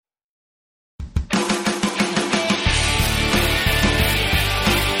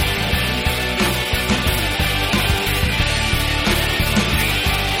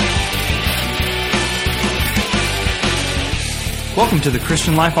Welcome to the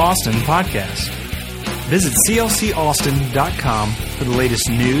Christian Life Austin podcast. Visit clcaustin.com for the latest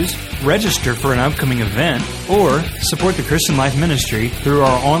news, register for an upcoming event, or support the Christian Life Ministry through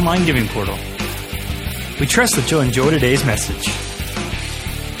our online giving portal. We trust that you'll enjoy today's message.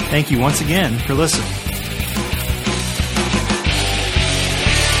 Thank you once again for listening.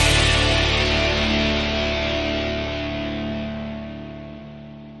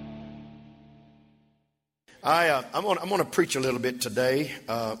 I'm going to preach a little bit today,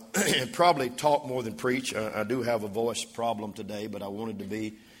 and probably talk more than preach. I do have a voice problem today, but I wanted to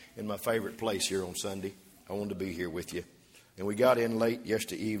be in my favorite place here on Sunday. I wanted to be here with you. And we got in late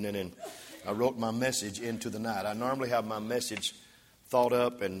yesterday evening, and I wrote my message into the night. I normally have my message thought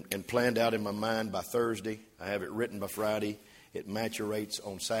up and planned out in my mind by Thursday. I have it written by Friday. It maturates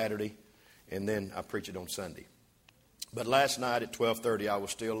on Saturday, and then I preach it on Sunday. But last night at 12:30, I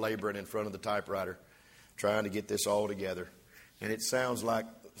was still laboring in front of the typewriter, trying to get this all together. And it sounds like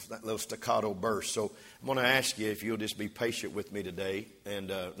that little staccato burst. So I'm going to ask you if you'll just be patient with me today and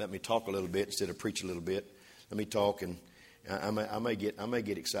let me talk a little bit instead of preach a little bit. Let me talk, and I may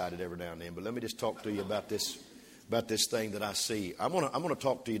get excited every now and then, but let me just talk to you about this thing that I see. I'm going to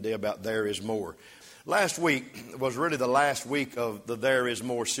talk to you today about There Is More. Last week was really the last week of the There Is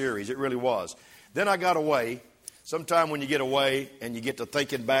More series. It really was. Then I got away. Sometime when you get away and you get to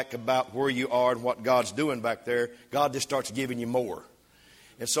thinking back about where you are and what God's doing back there, God just starts giving you more.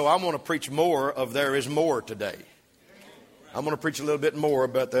 And so I'm going to preach more of There Is More today. I'm going to preach a little bit more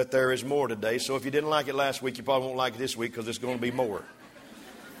about that There Is More today. So if you didn't like it last week, you probably won't like it this week because it's going to be more.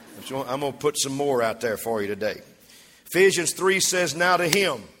 So I'm going to put some more out there for you today. Ephesians 3 says, "Now to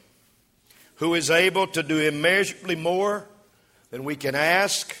Him who is able to do immeasurably more than we can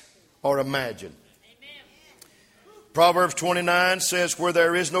ask or imagine." Proverbs 29 says, "Where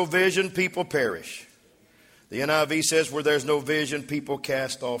there is no vision, people perish." The NIV says, "Where there's no vision, people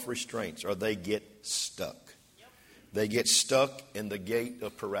cast off restraints," or they get stuck. They get stuck in the gate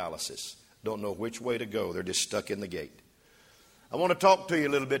of paralysis. Don't know which way to go. They're just stuck in the gate. I want to talk to you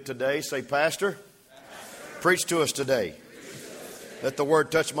a little bit today. Say, Pastor, preach to us today. Let the word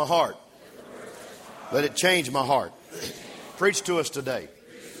touch my heart. Let it change my heart. Preach to us today.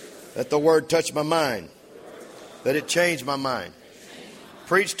 Let the word touch my mind. Let it change my mind.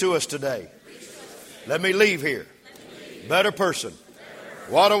 Preach to us today. Let me leave here better person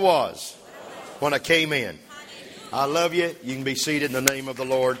what I was when I came in. I love you. You can be seated in the name of the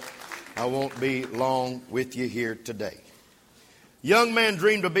Lord. I won't be long with you here today. Young man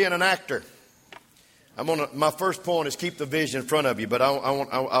dreamed of being an actor. My first point is keep the vision in front of you, but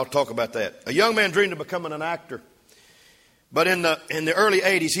I'll talk about that. A young man dreamed of becoming an actor, but in the early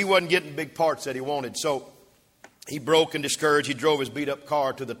 80s, he wasn't getting big parts that he wanted. So he broke and discouraged. He drove his beat-up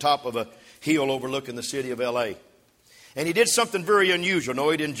car to the top of a hill overlooking the city of L.A. And he did something very unusual.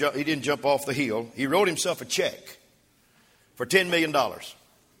 No, he didn't jump off the hill. He wrote himself a check for $10 million.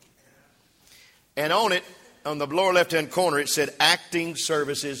 And on it, on the lower left-hand corner, it said, "Acting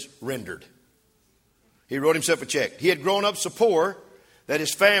services rendered." He wrote himself a check. He had grown up so poor that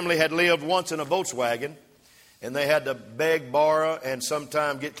his family had lived once in a Volkswagen, and they had to beg, borrow, and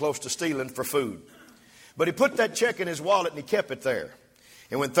sometimes get close to stealing for food. But he put that check in his wallet and he kept it there.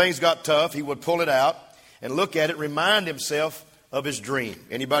 And when things got tough, he would pull it out and look at it, remind himself of his dream.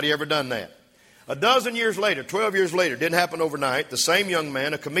 Anybody ever done that? A dozen years later, 12 years later, didn't happen overnight, the same young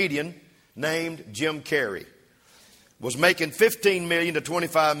man, a comedian named Jim Carrey, was making $15 million to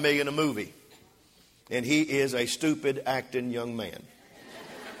 $25 million a movie. And he is a stupid acting young man.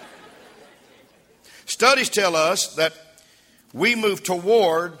 Studies tell us that we move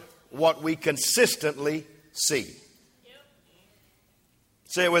toward what we consistently see.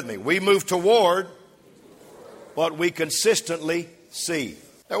 Say it with me. We move toward what we consistently see.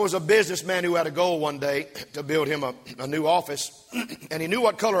 There was a businessman who had a goal one day to build him a new office, and he knew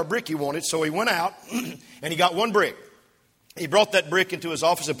what color of brick he wanted, so he went out and he got one brick. He brought that brick into his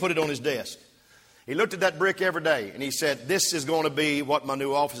office and put it on his desk. He looked at that brick every day and he said, "This is going to be what my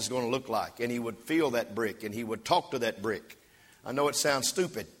new office is going to look like." And he would feel that brick and he would talk to that brick. I know it sounds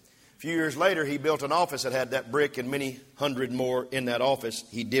stupid. A few years later, he built an office that had that brick and many hundred more in that office.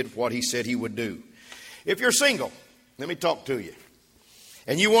 He did what he said he would do. If you're single, let me talk to you,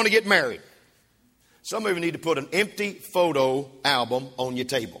 and you want to get married, some of you need to put an empty photo album on your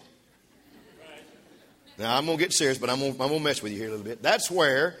table. Now, I'm going to get serious, but I'm going to mess with you here a little bit. That's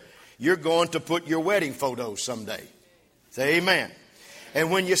where you're going to put your wedding photos someday. Say amen.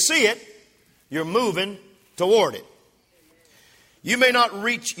 And when you see it, you're moving toward it. You may not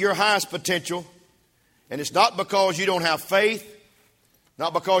reach your highest potential, and it's not because you don't have faith,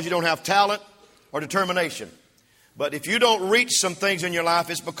 not because you don't have talent or determination, But if you don't reach some things in your life,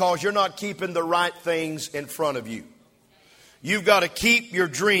 it's because you're not keeping the right things in front of you. You've got to keep your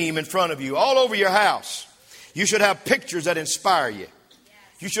dream in front of you. All over your house, you should have pictures that inspire you.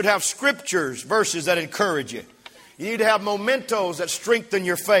 You should have scriptures, verses that encourage you. You need to have mementos that strengthen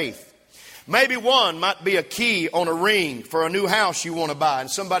your faith. Maybe one might be a key on a ring for a new house you want to buy. And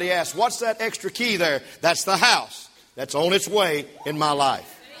somebody asks, what's that extra key there? That's the house that's on its way in my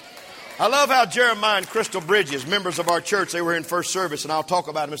life. I love how Jeremiah and Crystal Bridges, members of our church, they were in first service, and I'll talk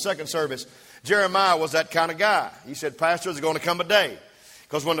about them in second service. Jeremiah was that kind of guy. He said, Pastor, there's going to come a day.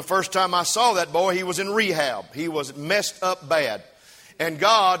 Because when the first time I saw that boy, he was in rehab. He was messed up bad. And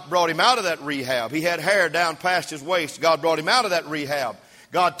God brought him out of that rehab. He had hair down past his waist. God brought him out of that rehab.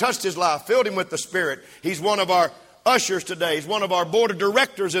 God touched his life, filled him with the Spirit. He's one of our ushers today. He's one of our board of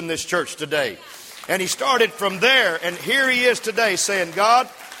directors in this church today. And he started from there. And here he is today saying, God,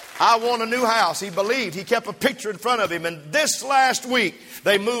 I want a new house. He believed. He kept a picture in front of him. And this last week,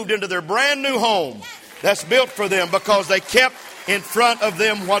 they moved into their brand new home that's built for them because they kept in front of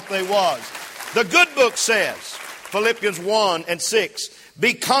them what they was. The good book says, Philippians 1:6,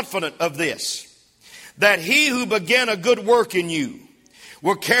 be confident of this, that he who began a good work in you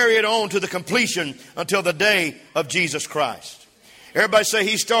will carry it on to the completion until the day of Jesus Christ. Everybody say,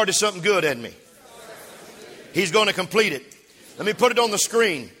 he started something good in me. He's going to complete it. Let me put it on the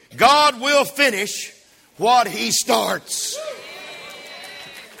screen. God will finish what he starts.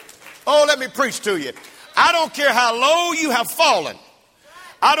 Oh, let me preach to you. I don't care how low you have fallen.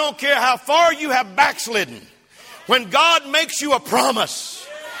 I don't care how far you have backslidden. When God makes you a promise,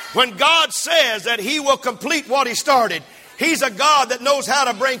 when God says that he will complete what he started, he's a God that knows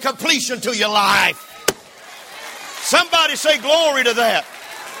how to bring completion to your life. Somebody say glory to that.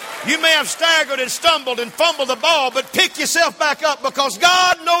 You may have staggered and stumbled and fumbled the ball, but pick yourself back up because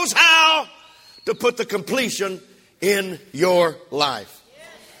God knows how to put the completion in your life.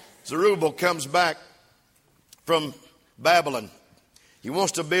 Zerubbabel comes back from Babylon. He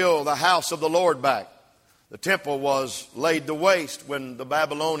wants to build the house of the Lord back. The temple was laid to waste when the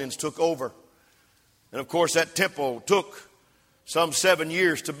Babylonians took over. And of course that temple took some 7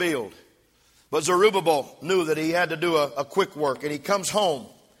 years to build. But Zerubbabel knew that he had to do a quick work, and he comes home.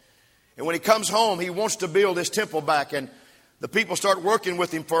 And when he comes home, he wants to build this temple back, and the people start working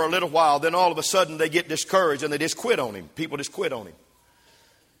with him for a little while. Then all of a sudden they get discouraged and they just quit on him. People just quit on him.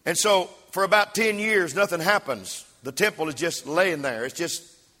 And so for about 10 years, nothing happens. The temple is just laying there. It's just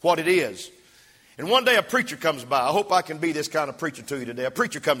what it is. And one day a preacher comes by. I hope I can be this kind of preacher to you today. A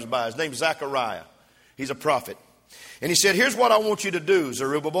preacher comes by. His name's Zechariah. He's a prophet. And he said, here's what I want you to do,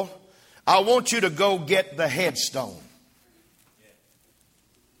 Zerubbabel. I want you to go get the headstone.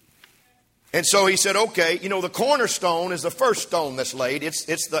 And so he said, okay, you know, the cornerstone is the first stone that's laid. It's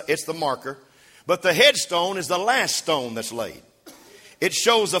the marker. But the headstone is the last stone that's laid. It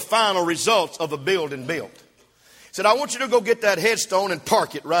shows the final results of a building built. He said, I want you to go get that headstone and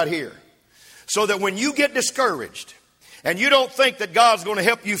park it right here. So that when you get discouraged and you don't think that God's going to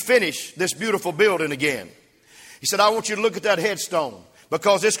help you finish this beautiful building again. He said, I want you to look at that headstone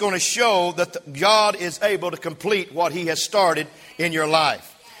because it's going to show that God is able to complete what he has started in your life.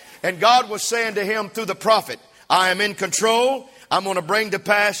 And God was saying to him through the prophet, I am in control. I'm going to bring to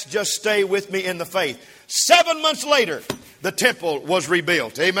pass. Just stay with me in the faith. 7 months later, the temple was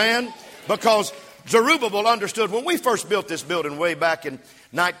rebuilt. Amen. Because Zerubbabel understood when we first built this building way back in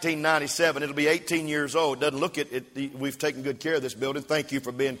 1997, it'll be 18 years old. It doesn't look it. We've taken good care of this building. Thank you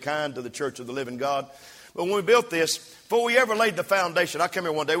for being kind to the Church of the Living God. But when we built this, before we ever laid the foundation, I came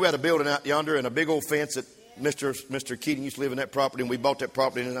here one day. We had a building out yonder and a big old fence that Mr. Keating used to live in that property, and we bought that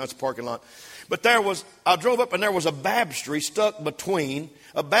property, and now it's a parking lot. But I drove up, and there was a baptistry stuck between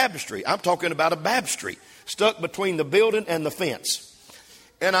a baptistry. I'm talking about a baptistry stuck between the building and the fence.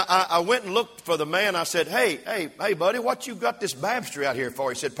 And I went and looked for the man. I said, hey, buddy, what you got this baptistry out here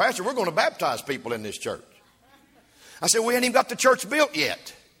for? He said, Pastor, we're going to baptize people in this church. I said, we ain't even got the church built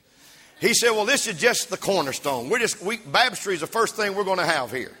yet. He said, well, this is just the cornerstone. Baptistry is the first thing we're going to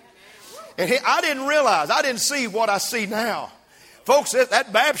have here. And I didn't realize, I didn't see what I see now. Folks,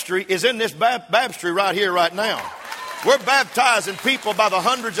 that baptistry is in this baptistry right here, right now. We're baptizing people by the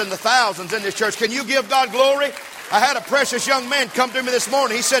hundreds and the thousands in this church. Can you give God glory? I had a precious young man come to me this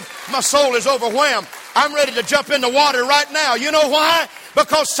morning. He said, my soul is overwhelmed. I'm ready to jump in the water right now. You know why?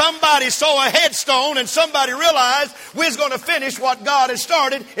 Because somebody saw a headstone and somebody realized we're going to finish what God has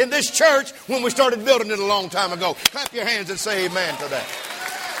started in this church when we started building it a long time ago. Clap your hands and say amen to that.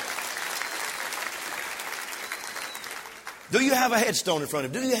 Do you have a headstone in front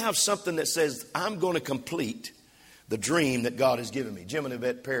of you? Do you have something that says, I'm going to complete the dream that God has given me? Jim and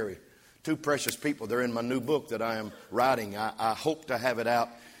Yvette Perry Two precious people. They're in my new book that I am writing. I hope to have it out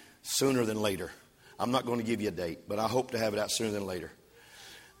sooner than later. I'm not going to give you a date, but I hope to have it out sooner than later.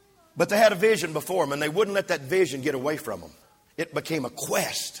 But they had a vision before them, and they wouldn't let that vision get away from them. It became a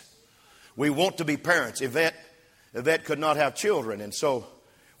quest. We want to be parents. Yvette could not have children, and so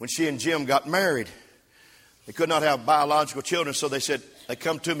when she and Jim got married, they could not have biological children, so they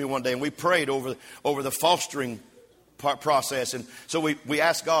come to me one day, and we prayed over the fostering process. And so we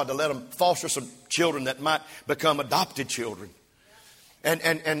asked God to let them foster some children that might become adopted children.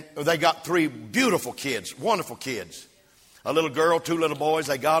 And they got 3 beautiful kids, wonderful kids. A little girl, 2 little boys,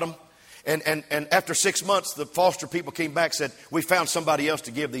 they got them. And after 6 months, the foster people came back and said, we found somebody else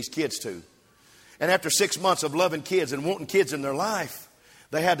to give these kids to. And after 6 months of loving kids and wanting kids in their life,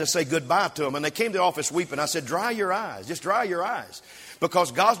 they had to say goodbye to them. And they came to the office weeping. I said, dry your eyes. Just dry your eyes.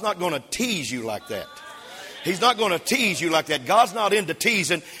 Because God's not going to tease you like that. He's not going to tease you like that. God's not into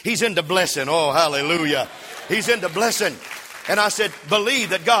teasing. He's into blessing. Oh, hallelujah. He's into blessing. And I said,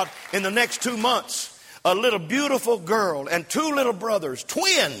 believe that God, in the next 2 months, a little beautiful girl and 2 little brothers,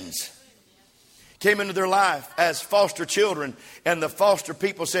 twins, came into their life as foster children. And the foster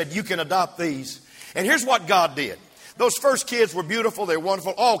people said, you can adopt these. And here's what God did. Those first kids were beautiful. They're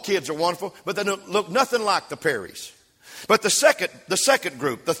wonderful. All kids are wonderful. But they look nothing like the Perrys. But the second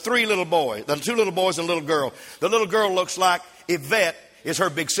group, the 3 little boys, the 2 little boys and a little girl. The little girl looks like Yvette is her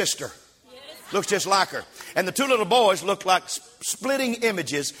big sister. Looks just like her. And the 2 little boys look like splitting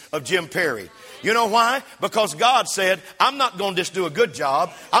images of Jim Perry. You know why? Because God said, I'm not going to just do a good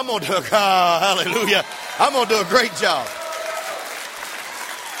job. I'm going to do hallelujah. I'm going to do a great job.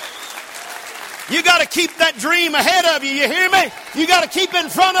 You got to keep that dream ahead of you. You hear me? You got to keep it in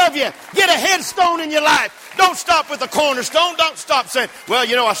front of you. Get a headstone in your life. Don't stop with the cornerstone. Don't stop saying, well,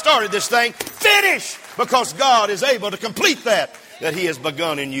 I started this thing. Finish. Because God is able to complete that He has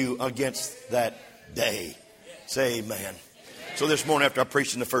begun in you against that day. Say amen. So this morning after I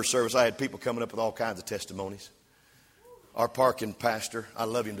preached in the first service, I had people coming up with all kinds of testimonies. Our parking pastor, I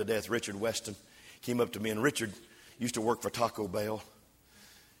love him to death, Richard Weston, came up to me. And Richard used to work for Taco Bell.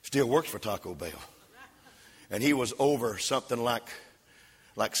 Still works for Taco Bell. And he was over something like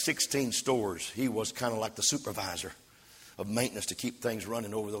 16 stores. He was kind of like the supervisor of maintenance to keep things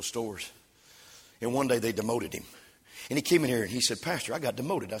running over those stores. And one day they demoted him. And he came in here and he said, Pastor, I got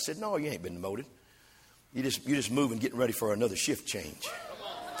demoted. I said, no, you ain't been demoted. You just moving, getting ready for another shift change.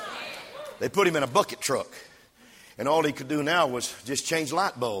 They put him in a bucket truck. And all he could do now was just change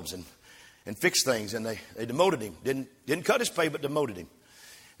light bulbs and fix things. And they demoted him. Didn't cut his pay, but demoted him.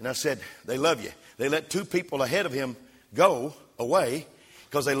 And I said, they love you. They let 2 people ahead of him go away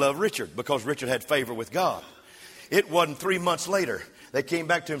because they love Richard, because Richard had favor with God. It wasn't 3 months later. They came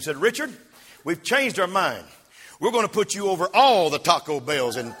back to him and said, Richard, we've changed our mind. We're going to put you over all the Taco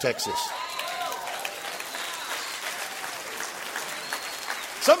Bells in Texas.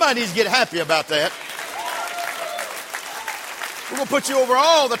 Somebody needs to get happy about that. We're going to put you over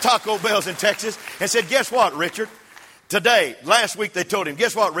all the Taco Bells in Texas. And said, guess what, Richard? Last week they told him,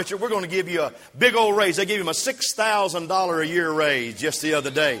 guess what, Richard? We're going to give you a big old raise. They gave him a $6,000 a year raise just the other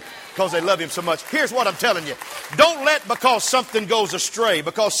day because they love him so much. Here's what I'm telling you. Don't let because something goes astray,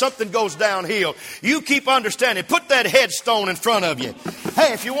 because something goes downhill, you keep understanding. Put that headstone in front of you.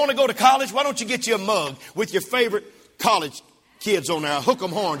 Hey, if you want to go to college, why don't you get you a mug with your favorite college kids on there? Hook 'em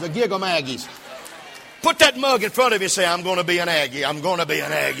horns, or gig 'em Aggies. Put that mug in front of you and say, I'm going to be an Aggie. I'm going to be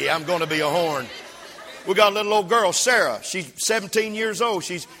an Aggie. I'm going to be a horn. We got a little old girl, Sarah. She's 17 years old.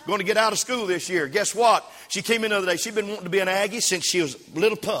 She's going to get out of school this year. Guess what? She came in the other day. She's been wanting to be an Aggie since she was a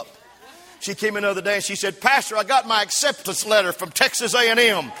little pup. She came in the other day and she said, Pastor, I got my acceptance letter from Texas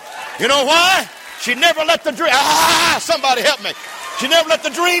A&M. You know why? She never let the dream... somebody help me. She never let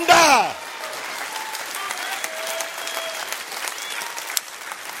the dream die.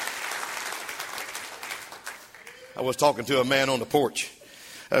 I was talking to a man on the porch.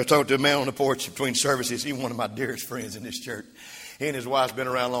 Between services. He's one of my dearest friends in this church. He and his wife's been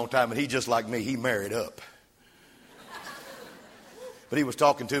around a long time, and he just like me, he married up. But he was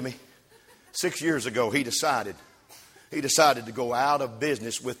talking to me. 6 years ago, he decided to go out of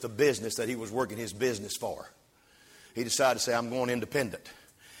business with the business that he was working his business for. He decided to say, I'm going independent.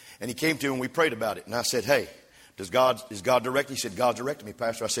 And he came to me and we prayed about it. And I said, hey, is God directing? He said, God directed me,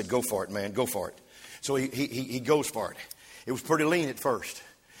 Pastor. I said, go for it, man. Go for it. So he goes for it. It was pretty lean at first.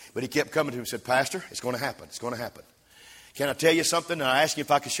 But he kept coming to him and said, Pastor, it's going to happen. It's going to happen. Can I tell you something? And I asked him if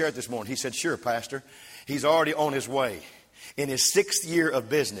I could share it this morning. He said, sure, Pastor. He's already on his way in his 6th year of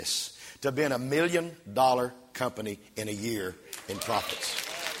business to being $1 million company in a year in profits.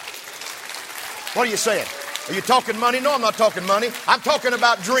 What are you saying? Are you talking money? No, I'm not talking money. I'm talking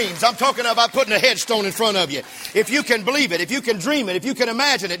about dreams. I'm talking about putting a headstone in front of you. If you can believe it, if you can dream it, if you can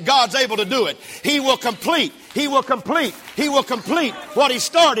imagine it, God's able to do it. He will complete. He will complete. He will complete what He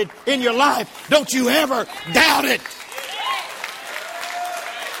started in your life. Don't you ever doubt it.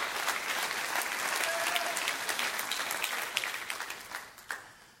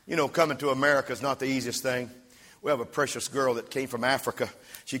 You know, coming to America is not the easiest thing. We have a precious girl that came from Africa.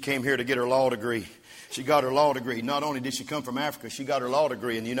 She came here to get her law degree. She got her law degree. Not only did she come from Africa, she got her law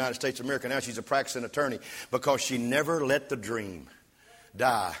degree in the United States of America. Now she's a practicing attorney because she never let the dream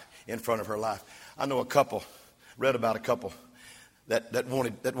die in front of her life. I know a couple, read about a couple that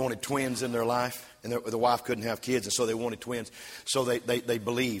wanted twins in their life, and the wife couldn't have kids, and so they wanted twins. So they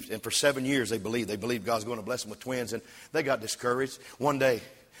believed, and for 7 years they believed God's going to bless them with twins, and they got discouraged. One day,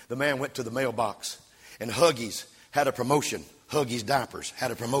 the man went to the mailbox, and Huggies had a promotion. Huggies diapers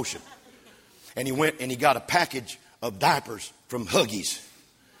had a promotion. And he went and he got a package of diapers from Huggies.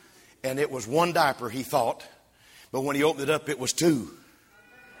 And it was one diaper, he thought. But when he opened it up, it was two.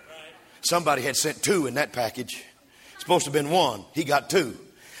 Somebody had sent two in that package. It's supposed to have been one. He got two.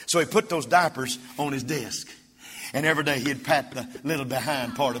 So he put those diapers on his desk. And every day he'd pat the little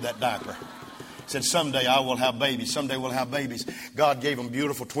behind part of that diaper. He said, someday I will have babies. Someday we'll have babies. God gave them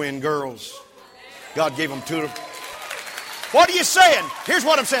beautiful twin girls. God gave them two. What are you saying? Here's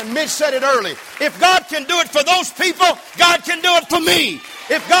what I'm saying. Mitch said it early. If God can do it for those people, God can do it for me.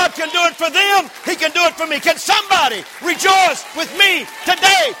 If God can do it for them, He can do it for me. Can somebody rejoice with me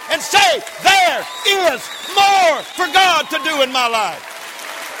today and say, there is more for God to do in my life?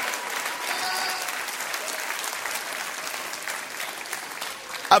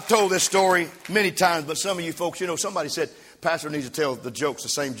 I've told this story many times, but some of you folks, you know, somebody said, pastor needs to tell the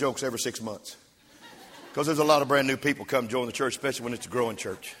same jokes every 6 months. Because there's a lot of brand new people come join the church, especially when it's a growing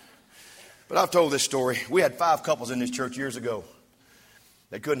church. But I've told this story. We had 5 couples in this church years ago.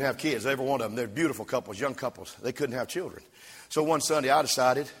 They couldn't have kids. Every one of them. They're beautiful couples, young couples. They couldn't have children. So one Sunday I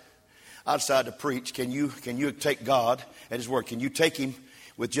decided to preach. Can you take God at His word? Can you take Him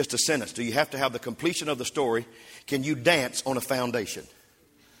with just a sentence? Do you have to have the completion of the story? Can you dance on a foundation?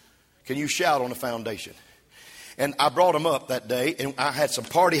 Can you shout on a foundation? And I brought them up that day, and I had some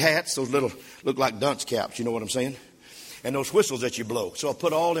party hats, those little, look like dunce caps, you know what I'm saying? And those whistles that you blow. So I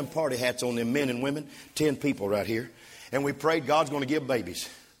put all them party hats on them men and women, 10 people right here. And we prayed God's going to give babies.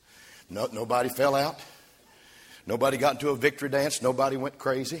 No, nobody fell out. Nobody got into a victory dance. Nobody went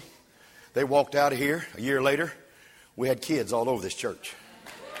crazy. They walked out of here. A year later, we had kids all over this church.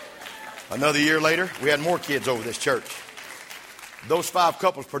 Another year later, we had more kids over this church. Those 5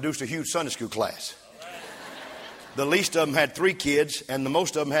 couples produced a huge Sunday school class. The least of them had 3 kids, and the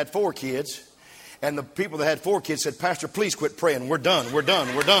most of them had 4 kids. And the people that had 4 kids said, Pastor, please quit praying. We're done. We're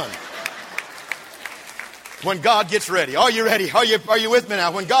done. We're done. When God gets ready. Are you ready? Are you with me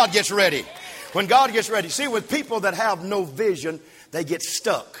now? When God gets ready. When God gets ready. See, with people that have no vision, they get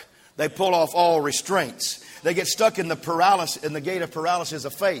stuck. They pull off all restraints. They get stuck in the gate of paralysis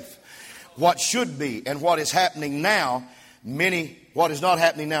of faith. What should be and what is happening now, what is not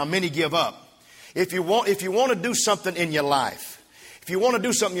happening now, many give up. If you want to do something in your life,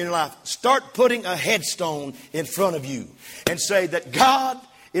 start putting a headstone in front of you and say that God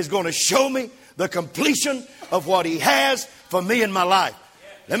is going to show me the completion of what He has for me in my life.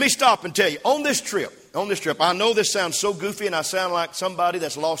 Let me stop and tell you, on this trip, I know this sounds so goofy and I sound like somebody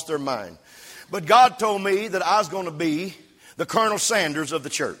that's lost their mind. But God told me that I was going to be the Colonel Sanders of the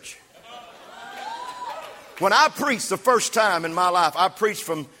church. When I preached the first time in my life, I preached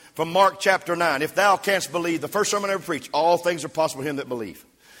from Mark chapter 9. If thou canst believe, the first sermon I ever preached, all things are possible to him that believe.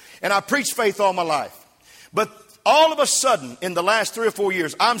 And I preached faith all my life. But all of a sudden, in the last 3 or 4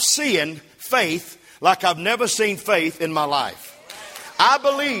 years, I'm seeing faith like I've never seen faith in my life. I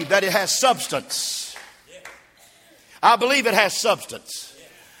believe that it has substance. I believe it has substance.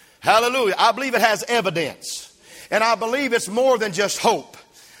 Hallelujah. I believe it has evidence. And I believe it's more than just hope.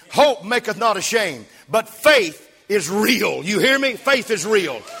 Hope maketh not ashamed. But faith is real. You hear me? Faith is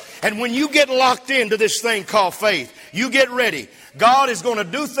real. And when you get locked into this thing called faith, you get ready. God is going to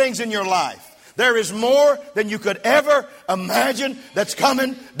do things in your life. There is more than you could ever imagine that's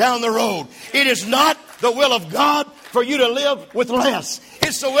coming down the road. It is not the will of God for you to live with less.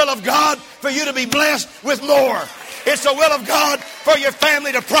 It's the will of God for you to be blessed with more. It's the will of God for your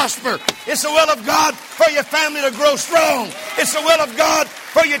family to prosper. It's the will of God for your family to grow strong. It's the will of God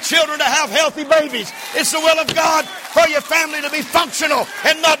for your children to have healthy babies. It's the will of God for your family to be functional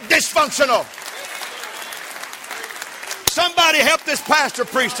and not dysfunctional. Somebody help this pastor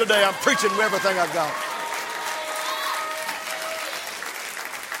preach today. I'm preaching with everything I've got.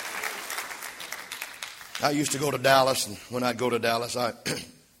 I used to go to Dallas, and when I'd go to Dallas, I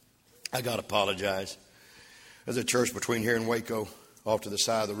got to apologize. There's a church between here and Waco, off to the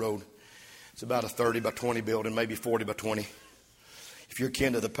side of the road. It's about a 30 by 20 building, maybe 40 by 20. If you're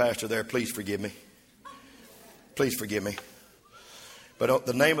kin to the pastor there, please forgive me. Please forgive me. But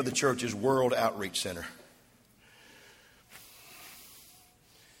the name of the church is World Outreach Center.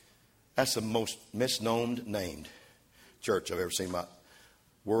 That's the most misnomed named church I've ever seen. My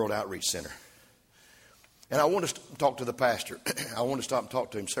World Outreach Center. And I want to talk to the pastor. I want to stop and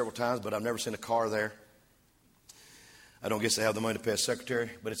talk to him several times, but I've never seen a car there. I don't guess they have the money to pay a secretary,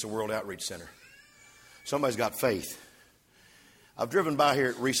 but it's a World Outreach Center. Somebody's got faith. I've driven by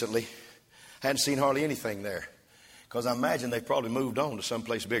here recently. Hadn't seen hardly anything there. Because I imagine they've probably moved on to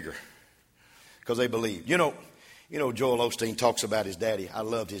someplace bigger. Because they believe. You know, Joel Osteen talks about his daddy. I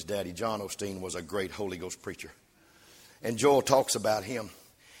loved his daddy. John Osteen was a great Holy Ghost preacher. And Joel talks about him.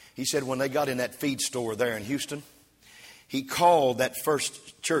 He said when they got in that feed store there in Houston, he called that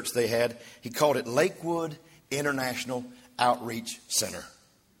first church they had, he called it Lakewood International Outreach Center.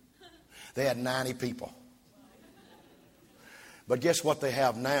 They had 90 people. But guess what they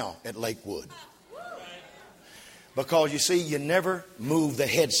have now at Lakewood? Because you see, you never move the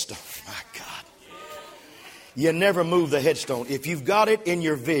headstone. My God. You never move the headstone. If you've got it in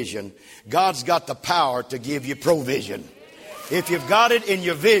your vision, God's got the power to give you provision. If you've got it in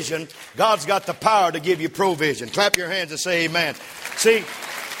your vision, God's got the power to give you provision. Clap your hands and say amen. See,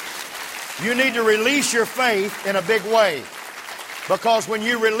 you need to release your faith in a big way. Because when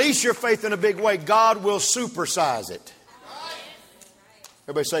you release your faith in a big way, God will supersize it.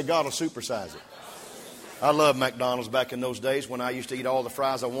 Everybody say God will supersize it. I love McDonald's back in those days when I used to eat all the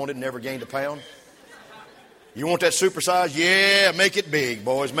fries I wanted and never gained a pound. You want that supersize? Yeah, make it big,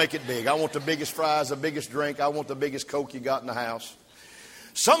 boys. Make it big. I want the biggest fries, the biggest drink. I want the biggest Coke you got in the house.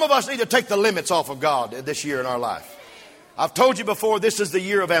 Some of us need to take the limits off of God this year in our life. I've told you before, this is the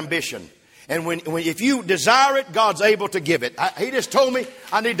year of ambition. And if you desire it, God's able to give it. He just told me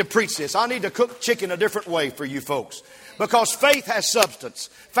I need to preach this. I need to cook chicken a different way for you folks. Because faith has substance.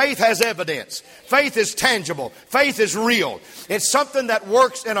 Faith has evidence. Faith is tangible. Faith is real. It's something that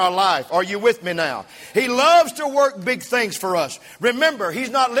works in our life. Are you with me now? He loves to work big things for us. Remember,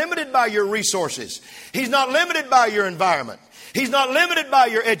 He's not limited by your resources. He's not limited by your environment. He's not limited by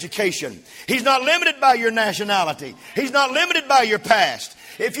your education. He's not limited by your nationality. He's not limited by your past.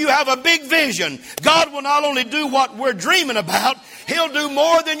 If you have a big vision, God will not only do what we're dreaming about, He'll do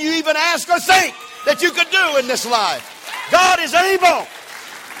more than you even ask or think that you could do in this life. God is able.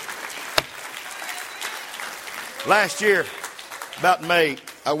 Last year, about May,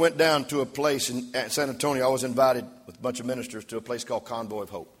 I went down to a place in San Antonio. I was invited with a bunch of ministers to a place called Convoy of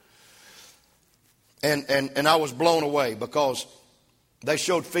Hope. And I was blown away because they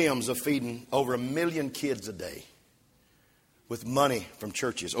showed films of feeding over 1 million kids a day with money from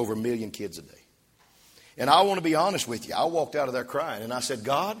churches, over 1 million kids a day. And I want to be honest with you. I walked out of there crying and I said,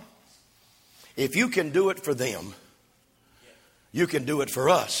 God, if you can do it for them, you can do it for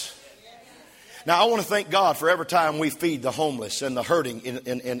us. Now, I want to thank God for every time we feed the homeless and the hurting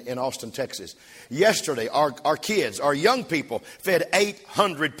in Austin, Texas. Yesterday, our kids, our young people, fed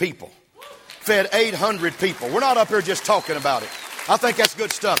 800 people. Fed 800 people. We're not up here just talking about it. I think that's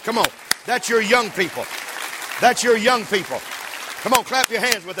good stuff. Come on. That's your young people. That's your young people. Come on, clap your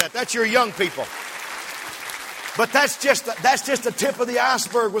hands with that. That's your young people. But that's just the tip of the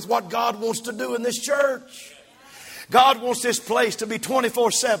iceberg with what God wants to do in this church. God wants this place to be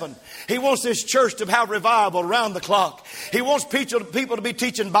 24/7. He wants this church to have revival around the clock. He wants people to be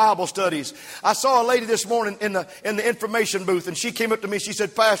teaching Bible studies. I saw a lady this morning in the information booth, and she came up to me. She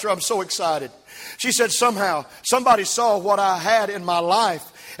said, Pastor, I'm so excited. She said, somehow somebody saw what I had in my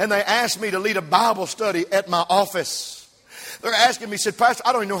life, and they asked me to lead a Bible study at my office. They're asking me, said, Pastor,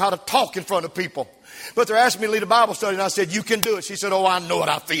 I don't even know how to talk in front of people. But they're asking me to lead a Bible study, and I said, you can do it. She said, oh, I know it.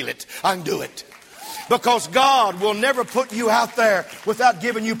 I feel it. I can do it. Because God will never put you out there without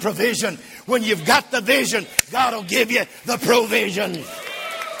giving you provision. When you've got the vision, God will give you the provision.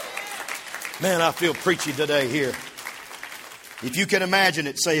 Man, I feel preachy today here. If you can imagine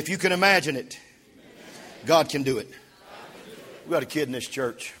it, say, if you can imagine it, God can do it. We got a kid in this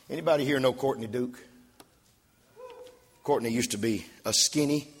church. Anybody here know Courtney Duke? Courtney used to be a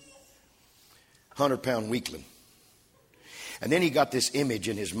skinny 100-pound weakling. And then he got this image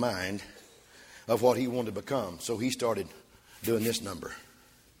in his mind of what he wanted to become. So he started doing this number.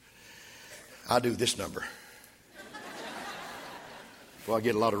 I do this number. Well, I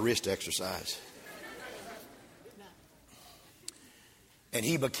get a lot of wrist exercise. And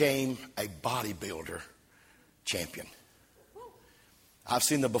he became a bodybuilder champion. I've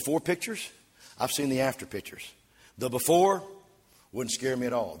seen the before pictures. I've seen the after pictures. The before wouldn't scare me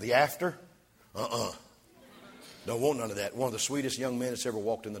at all. The after, don't want none of that. One of the sweetest young men that's ever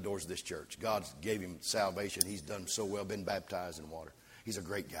walked in the doors of this church. God gave him salvation. He's done so well, been baptized in water. He's a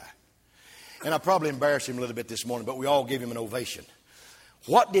great guy. And I probably embarrassed him a little bit this morning, but we all gave him an ovation.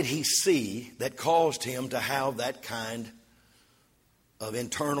 What did he see that caused him to have that kind of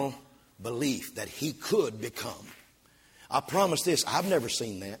internal belief that he could become? I promise this, I've never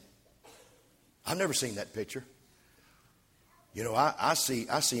seen that. I've never seen that picture. You know, I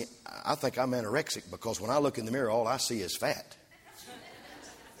think I'm anorexic because when I look in the mirror, all I see is fat.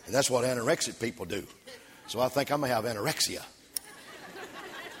 And that's what anorexic people do. So I think I'm going to have anorexia.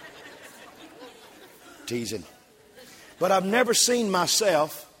 Teasing. But I've never seen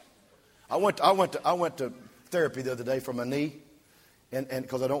myself. I went to therapy the other day for my knee, and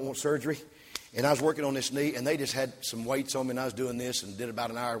because I don't want surgery. And I was working on this knee, and they just had some weights on me, and I was doing this and did about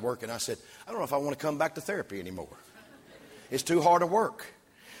an hour of work. And I said, I don't know if I want to come back to therapy anymore. It's too hard to work.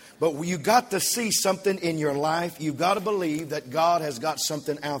 But you got to see something in your life. You've got to believe that God has got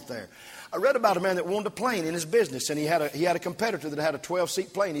something out there. I read about a man that wanted a plane in his business, and he had a competitor that had a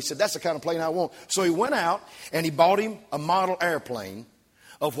 12-seat plane. He said, that's the kind of plane I want. So he went out and he bought him a model airplane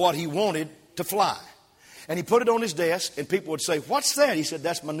of what he wanted to fly. And he put it on his desk, and people would say, what's that? He said,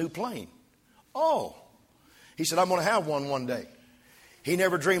 that's my new plane. Oh. He said, I'm going to have one day. He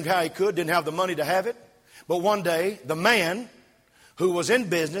never dreamed how he could, didn't have the money to have it. But one day, the man who was in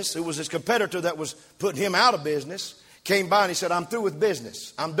business, who was his competitor that was putting him out of business, came by and he said, I'm through with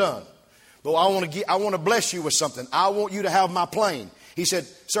business. I'm done. But I want to bless you with something. I want you to have my plane. He said,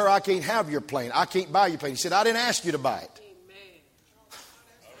 sir, I can't have your plane. I can't buy your plane. He said, I didn't ask you to buy it.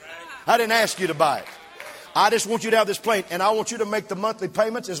 I didn't ask you to buy it. I just want you to have this plane, and I want you to make the monthly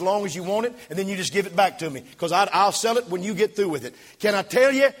payments as long as you want it, and then you just give it back to me, because I'll sell it when you get through with it. Can I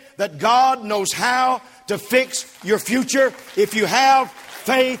tell you that God knows how to fix your future if you have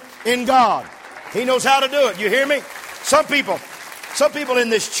faith in God? He knows how to do it. You hear me? Some people in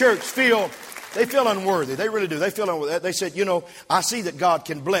this church feel unworthy. They really do. They feel unworthy. They said, you know, I see that God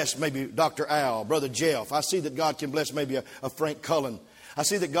can bless maybe Dr. Al, Brother Jeff. I see that God can bless maybe a Frank Cullen. I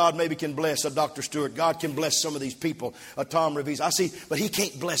see that God maybe can bless a Dr. Stewart. God can bless some of these people, a Tom Reeves. I see, but he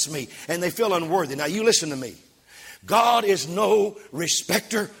can't bless me. And they feel unworthy. Now you listen to me. God is no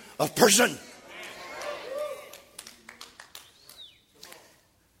respecter of person.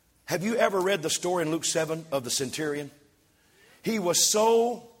 Have you ever read the story in Luke 7 of the centurion? He was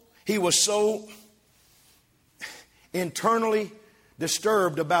so internally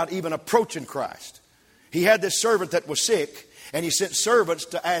disturbed about even approaching Christ. He had this servant that was sick, and he sent servants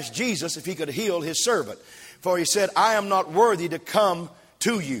to ask Jesus if he could heal his servant. For he said, I am not worthy to come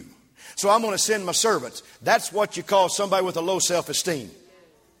to you, so I'm going to send my servants. That's what you call somebody with a low self-esteem.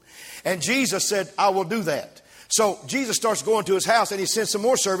 And Jesus said, I will do that. So Jesus starts going to his house, and he sends some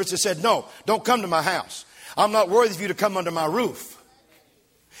more servants and said, no, don't come to my house. I'm not worthy of you to come under my roof.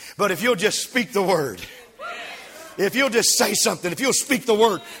 But if you'll just speak the word, if you'll just say something, if you'll speak the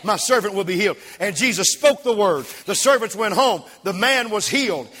word, my servant will be healed. And Jesus spoke the word. The servants went home. The man was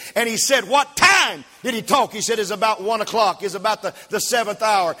healed. And he said, what time did he talk? He said, it's about 1 o'clock. It's about the 7th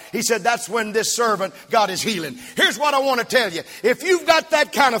hour. He said, that's when this servant got his healing. Here's what I want to tell you. If you've got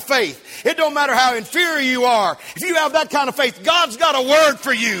that kind of faith, it don't matter how inferior you are. If you have that kind of faith, God's got a word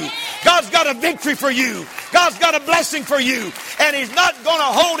for you. God's got a victory for you. God's got a blessing for you. And he's not going to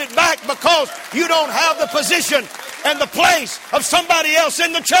hold it back because you don't have the position and the place of somebody else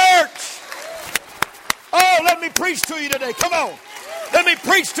in the church. Oh, let me preach to you today. Come on. Let me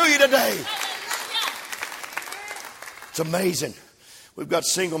preach to you today. It's amazing. We've got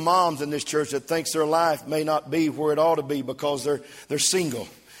single moms in this church that thinks their life may not be where it ought to be because they're single.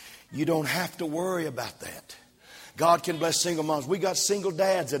 You don't have to worry about that. God can bless single moms. We got single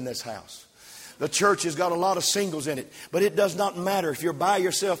dads in this house. The church has got a lot of singles in it. But it does not matter if you're by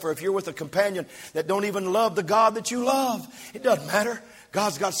yourself or if you're with a companion that don't even love the God that you love. It doesn't matter.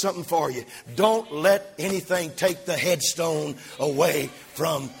 God's got something for you. Don't let anything take the headstone away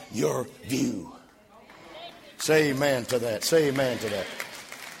from your view. Say amen to that. Say amen to that.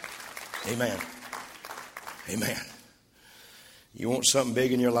 Amen. Amen. You want something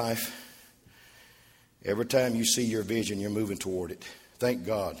big in your life? Every time you see your vision, you're moving toward it. Thank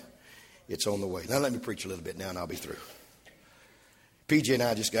God. It's on the way. Now let me preach a little bit now and I'll be through. PJ and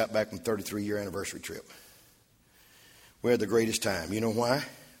I just got back from 33-year anniversary trip. We had the greatest time. You know why?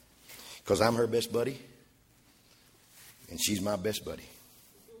 Because I'm her best buddy and she's my best buddy.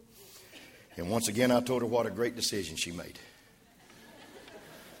 And once again, I told her what a great decision she made.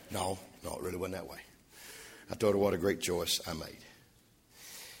 No, it really wasn't that way. I told her what a great choice I made.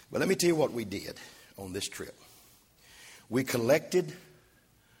 But let me tell you what we did on this trip. We collected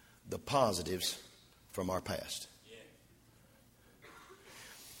the positives from our past.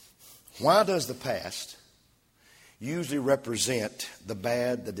 Why does the past usually represent the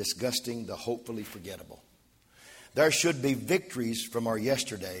bad, the disgusting, the hopefully forgettable? There should be victories from our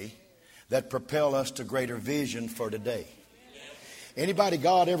yesterday that propel us to greater vision for today. Anybody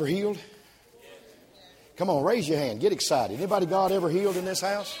God ever healed? Come on, raise your hand. Get excited. Anybody God ever healed in this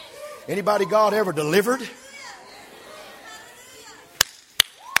house? Anybody God ever delivered?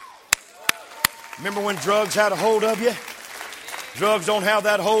 Remember when drugs had a hold of you? Drugs don't have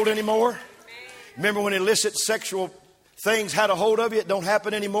that hold anymore. Remember when illicit sexual things had a hold of you? It don't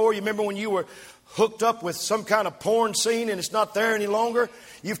happen anymore. You remember when you were hooked up with some kind of porn scene and it's not there any longer?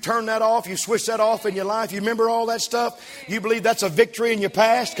 You've turned that off. You switched that off in your life. You remember all that stuff? You believe that's a victory in your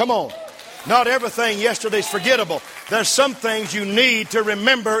past? Come on. Not everything yesterday's forgettable. There's some things you need to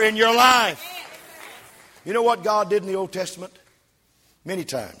remember in your life. You know what God did in the Old Testament? Many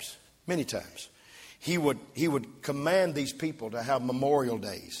times. He would command these people to have memorial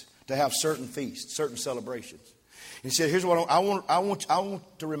days, to have certain feasts, certain celebrations. He said, here's what I want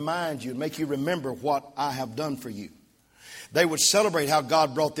to remind you and make you remember what I have done for you. They would celebrate how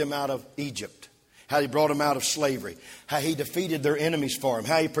God brought them out of Egypt, how He brought them out of slavery, how He defeated their enemies for them,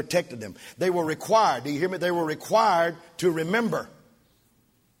 how He protected them. They were required, do you hear me? They were required to remember.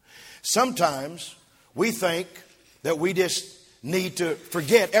 Sometimes we think that we just need to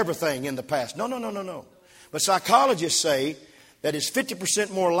forget everything in the past. No. But psychologists say that it's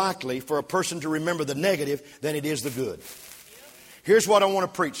 50% more likely for a person to remember the negative than it is the good. Here's what I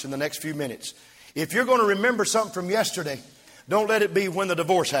want to preach in the next few minutes. If you're going to remember something from yesterday, don't let it be when the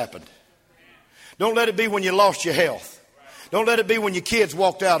divorce happened. Don't let it be when you lost your health. Don't let it be when your kids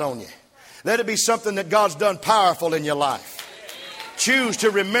walked out on you. Let it be something that God's done powerful in your life. Choose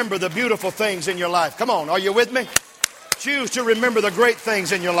to remember the beautiful things in your life. Come on, are you with me? Choose to remember the great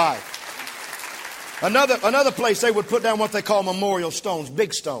things in your life. Another place they would put down what they call memorial stones,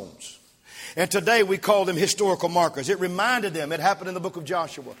 big stones. And today we call them historical markers. It reminded them, it happened in the book of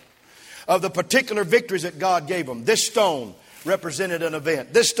Joshua, of the particular victories that God gave them. This stone represented an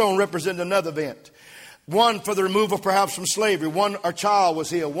event. This stone represented another event. One for the removal perhaps from slavery. One, a child was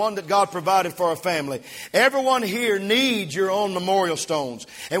healed. One that God provided for a family. Everyone here needs your own memorial stones.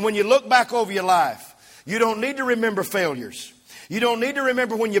 And when you look back over your life, you don't need to remember failures. You don't need to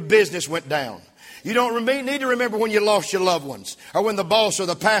remember when your business went down. You don't need to remember when you lost your loved ones or when the boss or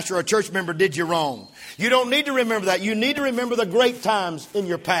the pastor or a church member did you wrong. You don't need to remember that. You need to remember the great times in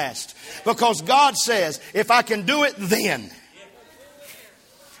your past. Because God says, if I can do it then,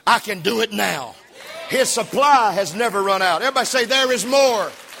 I can do it now. His supply has never run out. Everybody say, there is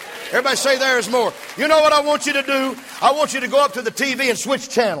more. Everybody say there is more. You know what I want you to do? I want you to go up to the TV and switch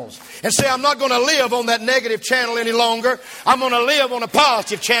channels and say, I'm not going to live on that negative channel any longer. I'm going to live on a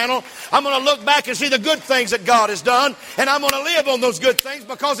positive channel. I'm going to look back and see the good things that God has done. And I'm going to live on those good things,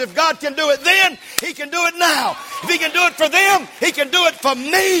 because if God can do it then, He can do it now. If He can do it for them, He can do it for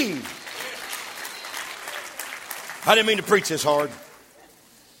me. I didn't mean to preach this hard,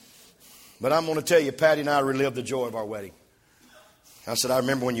 but I'm going to tell you, Patty and I relived the joy of our wedding. I said, I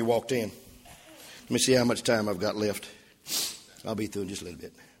remember when you walked in. Let me see how much time I've got left. I'll be through in just a little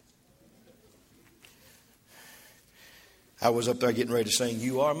bit. I was up there getting ready to sing,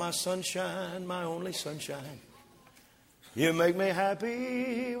 you are my sunshine, my only sunshine. You make me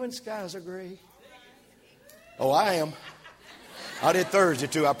happy when skies are gray. Oh, I am. I did Thursday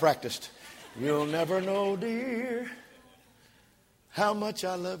too. I practiced. You'll never know, dear, how much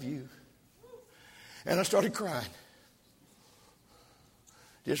I love you. And I started crying.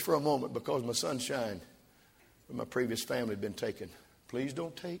 Just for a moment, because my sunshine from my previous family had been taken. Please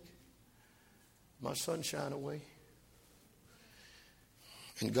don't take my sunshine away.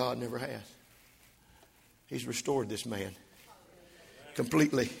 And God never has. He's restored this man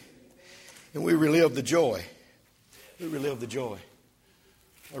completely. And we relive the joy. We relive the joy.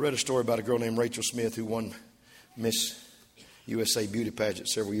 I read a story about a girl named Rachel Smith who won Miss USA beauty pageant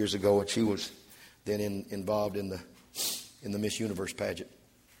several years ago, and she was then involved in the Miss Universe pageant.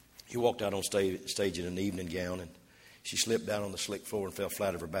 She walked out on stage in an evening gown, and she slipped down on the slick floor and fell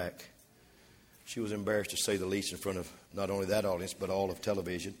flat on her back. She was embarrassed, to say the least, in front of not only that audience, but all of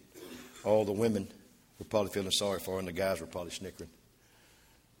television. All the women were probably feeling sorry for her, and the guys were probably snickering.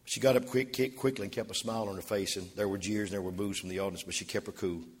 She got up quickly and kept a smile on her face, and there were jeers and there were boos from the audience, but she kept her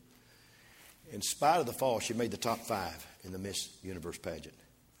cool. In spite of the fall, she made the top 5 in the Miss Universe pageant.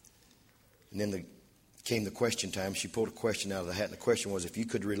 And then came the question time. She pulled a question out of the hat, and the question was, if you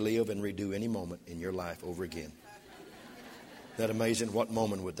could relive and redo any moment in your life over again, Isn't that amazing? What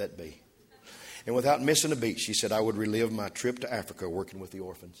moment would that be? And without missing a beat, she said, I would relive my trip to Africa working with the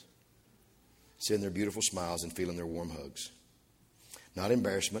orphans, seeing their beautiful smiles and feeling their warm hugs. Not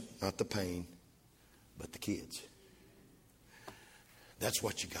embarrassment, not the pain, but the kids. That's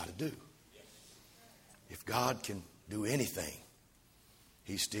what you got to do. If God can do anything,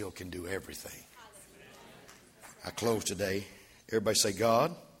 He still can do everything. I close today. Everybody say,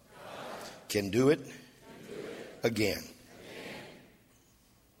 God can do it again.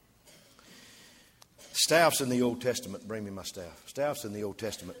 Staffs in the Old Testament, bring me my staff. Staffs in the Old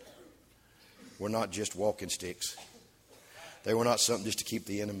Testament were not just walking sticks. They were not something just to keep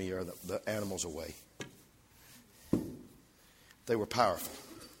the enemy or the animals away. They were powerful.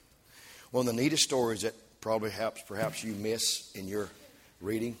 One of the neatest stories that perhaps you miss in your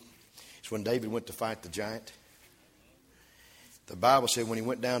reading is when David went to fight the giant. The Bible said when he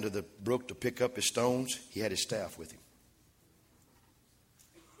went down to the brook to pick up his stones, he had his staff with him.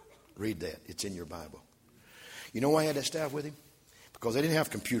 Read that. It's in your Bible. You know why he had that staff with him? Because they didn't have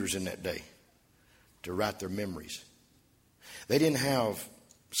computers in that day to write their memories. They didn't have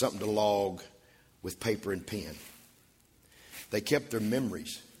something to log with paper and pen. They kept their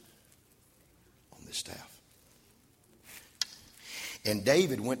memories on this staff. And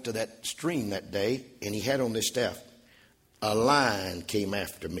David went to that stream that day, and he had on this staff, a lion came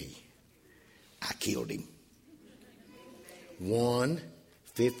after me. I killed him.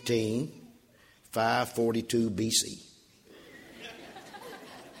 542 BC.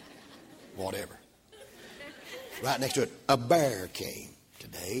 Whatever. Right next to it, a bear came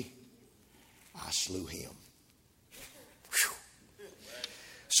today. I slew him. Whew.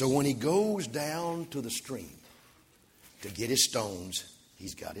 So when he goes down to the stream to get his stones,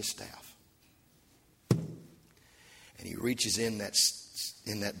 he's got his staff. And he reaches in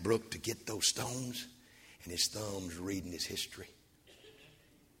that brook to get those stones, and his thumb's reading his history.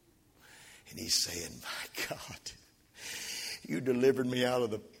 And he's saying, my God, you delivered me out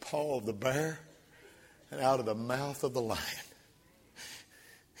of the paw of the bear and out of the mouth of the lion.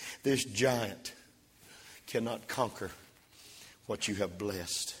 This giant cannot conquer what you have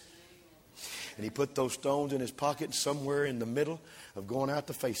blessed. And he put those stones in his pocket somewhere in the middle of going out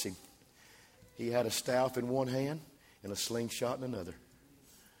to face him. He had a staff in one hand and a slingshot in another.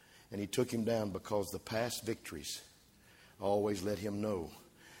 And he took him down because the past victories always let him know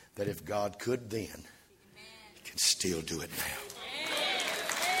that if God could then, He can still do it now.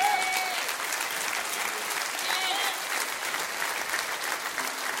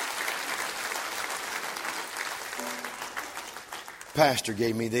 Pastor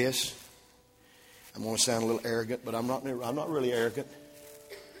gave me this. I'm going to sound a little arrogant, but I'm not really arrogant.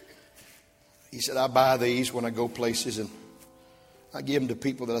 He said, I buy these when I go places, and I give them to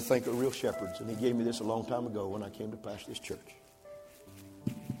people that I think are real shepherds. And he gave me this a long time ago when I came to pastor this church.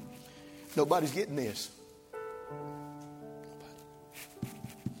 Nobody's getting this. Nobody.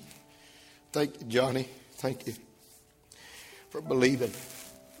 Thank you, Johnny. Thank you for believing.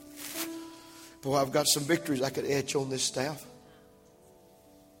 Boy, I've got some victories I could etch on this staff.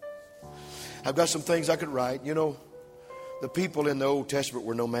 I've got some things I could write. You know, the people in the Old Testament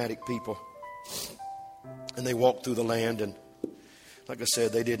were nomadic people. And they walked through the land, and like I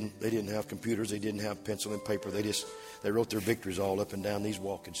said, they didn't have computers, they didn't have pencil and paper. They wrote their victories all up and down these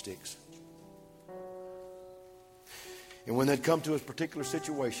walking sticks. And when they'd come to a particular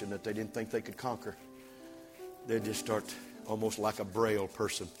situation that they didn't think they could conquer, they'd just start, almost like a Braille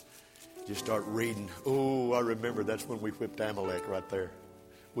person, just start reading. Oh, I remember that's when we whipped Amalek right there.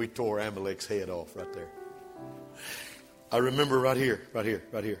 We tore Amalek's head off right there. I remember right here. I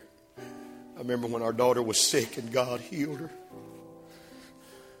remember when our daughter was sick and God healed her.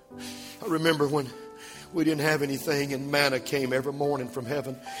 I remember when we didn't have anything and manna came every morning from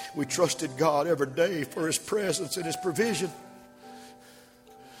heaven. We trusted God every day for His presence and His provision.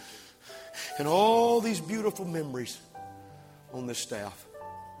 And all these beautiful memories on this staff.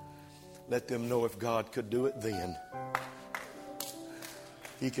 Let them know if God could do it then,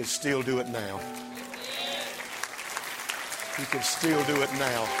 He can still do it now. He can still do it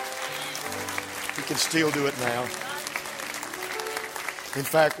now. He can still do it now. In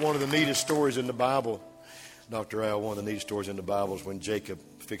fact, one of the neatest stories in the Bible, Dr. Al, one of the neatest stories in the Bible is when Jacob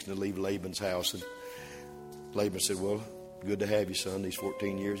fixing to leave Laban's house. And Laban said, well, good to have you, son, these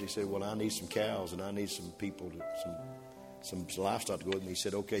 14 years. He said, well, I need some cows and I need some people, some livestock to go with me. He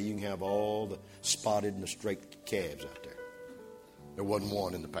said, okay, you can have all the spotted and the straight calves out there. There wasn't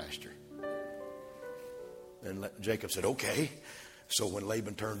one in the pasture. And Jacob said, okay. So when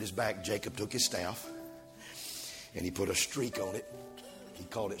Laban turned his back, Jacob took his staff and he put a streak on it. He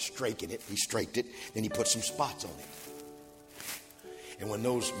called it straking it. He straked it. Then he put some spots on it. And when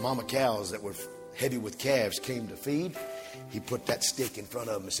those mama cows that were heavy with calves came to feed, he put that stick in front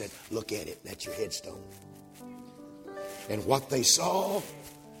of them and said, look at it. That's your headstone. And what they saw,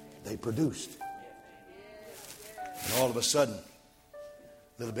 they produced. And all of a sudden,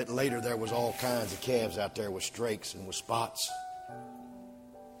 a little bit later, there was all kinds of calves out there with streaks and with spots.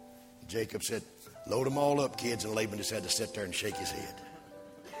 Jacob said, load them all up, kids. And Laban just had to sit there and shake his head.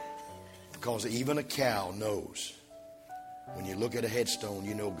 Because even a cow knows, when you look at a headstone,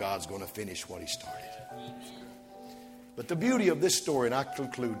 you know God's going to finish what he started. But the beauty of this story, and I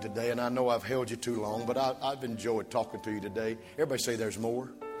conclude today, and I know I've held you too long, but I've enjoyed talking to you today. Everybody say there's more.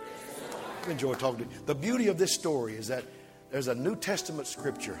 I've enjoyed talking to you. The beauty of this story is that there's a New Testament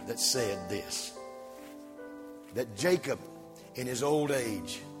scripture that said this, that Jacob in his old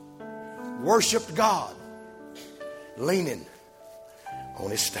age worshiped God leaning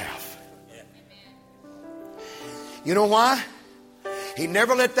on his staff. You know why? He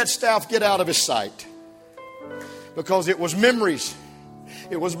never let that staff get out of his sight. Because it was memories.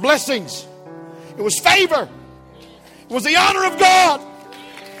 It was blessings. It was favor. It was the honor of God.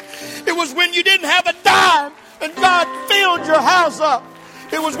 It was when you didn't have a dime and God filled your house up.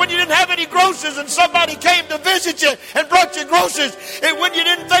 It was when you didn't have any groceries and somebody came to visit you and brought you groceries. It when you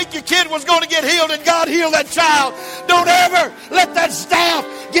didn't think your kid was going to get healed and God healed that child. Don't ever let that staff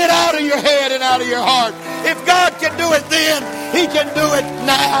get out of your head and out of your heart. If God can do it then, he can do it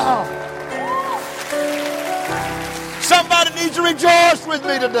now. Somebody needs to rejoice with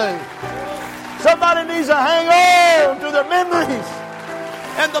me today. Somebody needs to hang on to the memories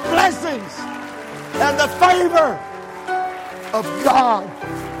and the blessings and the favor of God.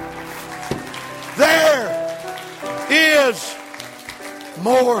 There is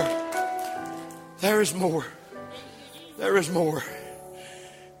more. There is more. There is more.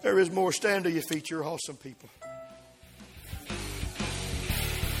 There is more. Stand to your feet. You're awesome people.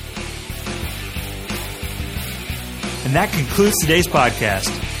 And that concludes today's podcast.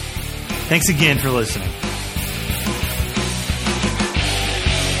 Thanks again for listening.